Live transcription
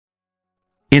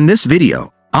In this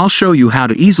video, I'll show you how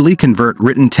to easily convert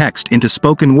written text into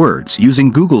spoken words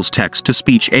using Google's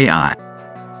text-to-speech AI.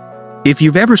 If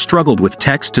you've ever struggled with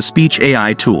text-to-speech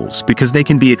AI tools because they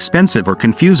can be expensive or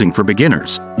confusing for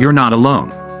beginners, you're not alone.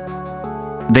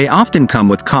 They often come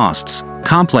with costs,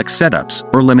 complex setups,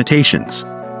 or limitations.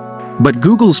 But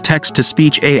Google's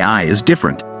text-to-speech AI is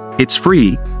different. It's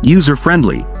free,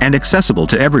 user-friendly, and accessible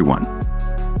to everyone.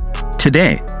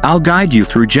 Today, I'll guide you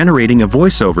through generating a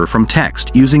voiceover from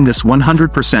text using this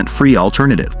 100% free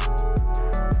alternative.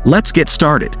 Let's get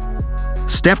started.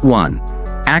 Step 1.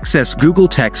 Access Google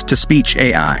Text-to-Speech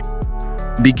AI.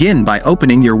 Begin by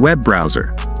opening your web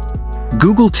browser.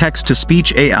 Google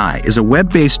Text-to-Speech AI is a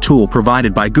web-based tool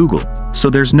provided by Google, so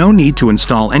there's no need to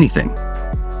install anything.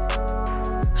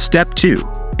 Step 2.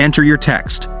 Enter your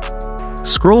text.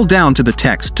 Scroll down to the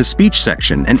text-to-speech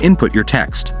section and input your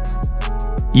text.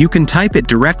 You can type it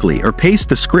directly or paste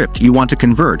the script you want to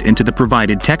convert into the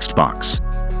provided text box.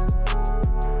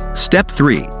 Step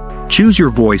 3. Choose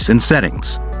your voice and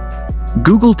settings.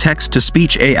 Google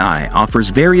Text-to-Speech AI offers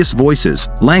various voices,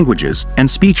 languages, and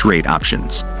speech rate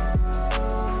options.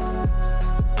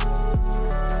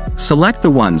 Select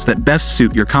the ones that best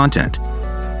suit your content.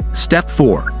 Step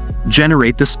 4.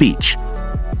 Generate the speech.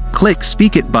 Click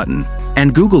Speak It button,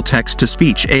 and Google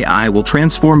Text-to-Speech AI will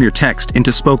transform your text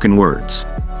into spoken words.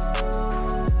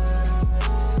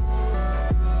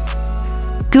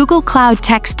 Google Cloud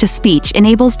Text-to-Speech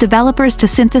enables developers to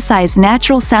synthesize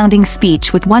natural-sounding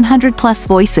speech with 100+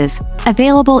 voices,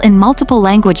 available in multiple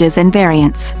languages and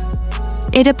variants.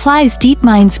 It applies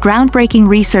DeepMind's groundbreaking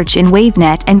research in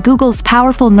WaveNet and Google's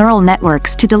powerful neural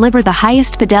networks to deliver the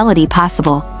highest fidelity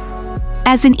possible.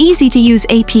 As an easy-to-use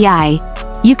API,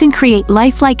 you can create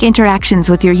lifelike interactions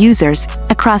with your users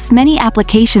across many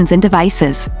applications and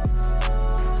devices.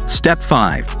 Step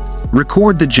 5.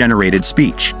 Record the generated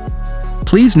speech.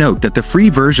 Please note that the free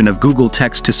version of Google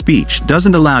Text-to-Speech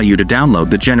doesn't allow you to download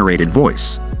the generated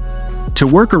voice. To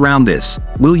work around this,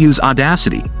 we'll use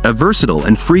Audacity, a versatile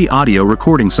and free audio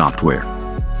recording software.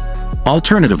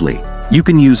 Alternatively, you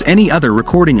can use any other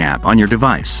recording app on your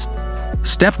device.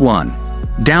 Step 1.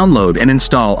 Download and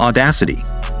install Audacity.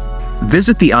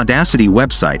 Visit the Audacity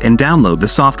website and download the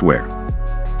software.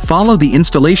 Follow the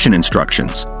installation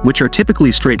instructions, which are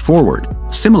typically straightforward,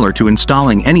 similar to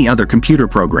installing any other computer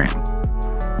program.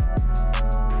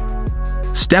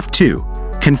 Step 2.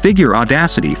 Configure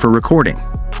Audacity for recording.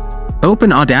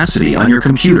 Open Audacity on your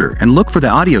computer and look for the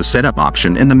Audio Setup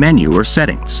option in the menu or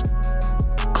Settings.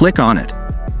 Click on it.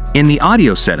 In the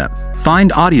Audio Setup,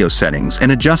 find Audio Settings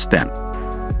and adjust them.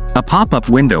 A pop-up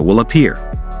window will appear.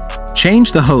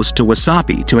 Change the host to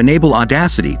Wasapi to enable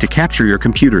Audacity to capture your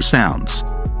computer sounds.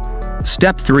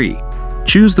 Step 3.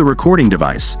 Choose the recording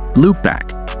device,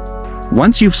 Loopback.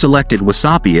 Once you've selected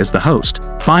Wasapi as the host,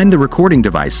 find the recording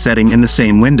device setting in the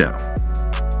same window.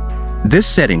 This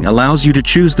setting allows you to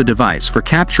choose the device for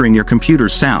capturing your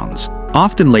computer's sounds,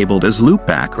 often labeled as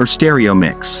Loopback or Stereo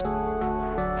Mix.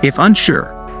 If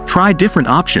unsure, try different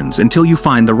options until you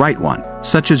find the right one,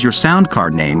 such as your sound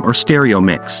card name or Stereo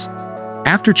Mix.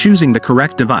 After choosing the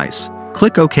correct device,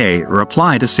 click OK or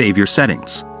Apply to save your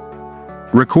settings.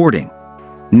 Recording.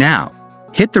 Now,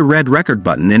 hit the red record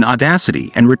button in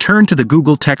Audacity and return to the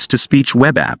Google Text-to-Speech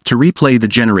web app to replay the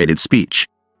generated speech.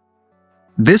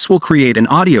 This will create an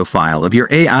audio file of your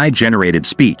AI-generated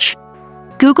speech.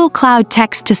 Google Cloud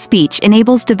Text-to-Speech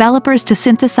enables developers to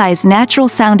synthesize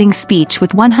natural-sounding speech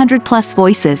with 100+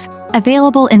 voices,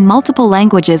 available in multiple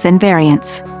languages and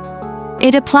variants.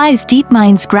 It applies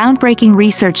DeepMind's groundbreaking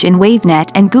research in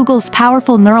WaveNet and Google's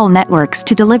powerful neural networks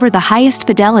to deliver the highest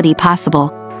fidelity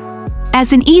possible.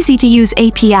 As an easy-to-use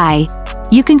API,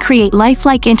 you can create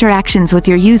lifelike interactions with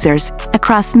your users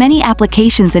across many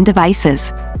applications and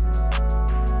devices.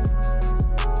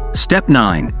 Step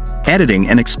 9. Editing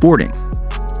and exporting.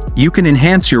 You can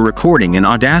enhance your recording in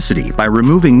Audacity by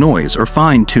removing noise or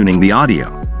fine-tuning the audio.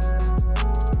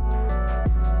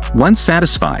 Once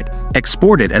satisfied,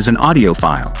 export it as an audio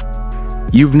file.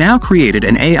 You've now created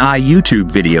an AI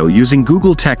YouTube video using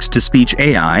Google Text-to-Speech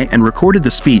AI and recorded the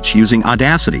speech using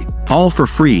Audacity, all for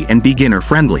free and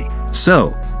beginner-friendly.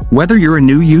 So, whether you're a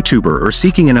new YouTuber or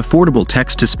seeking an affordable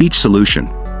text-to-speech solution,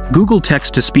 Google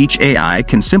Text-to-Speech AI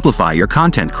can simplify your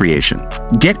content creation.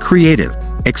 Get creative,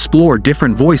 explore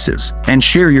different voices, and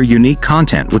share your unique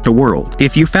content with the world.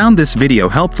 If you found this video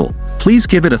helpful, please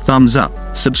give it a thumbs up,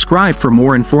 subscribe for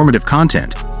more informative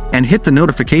content, and hit the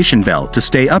notification bell to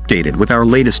stay updated with our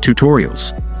latest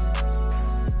tutorials.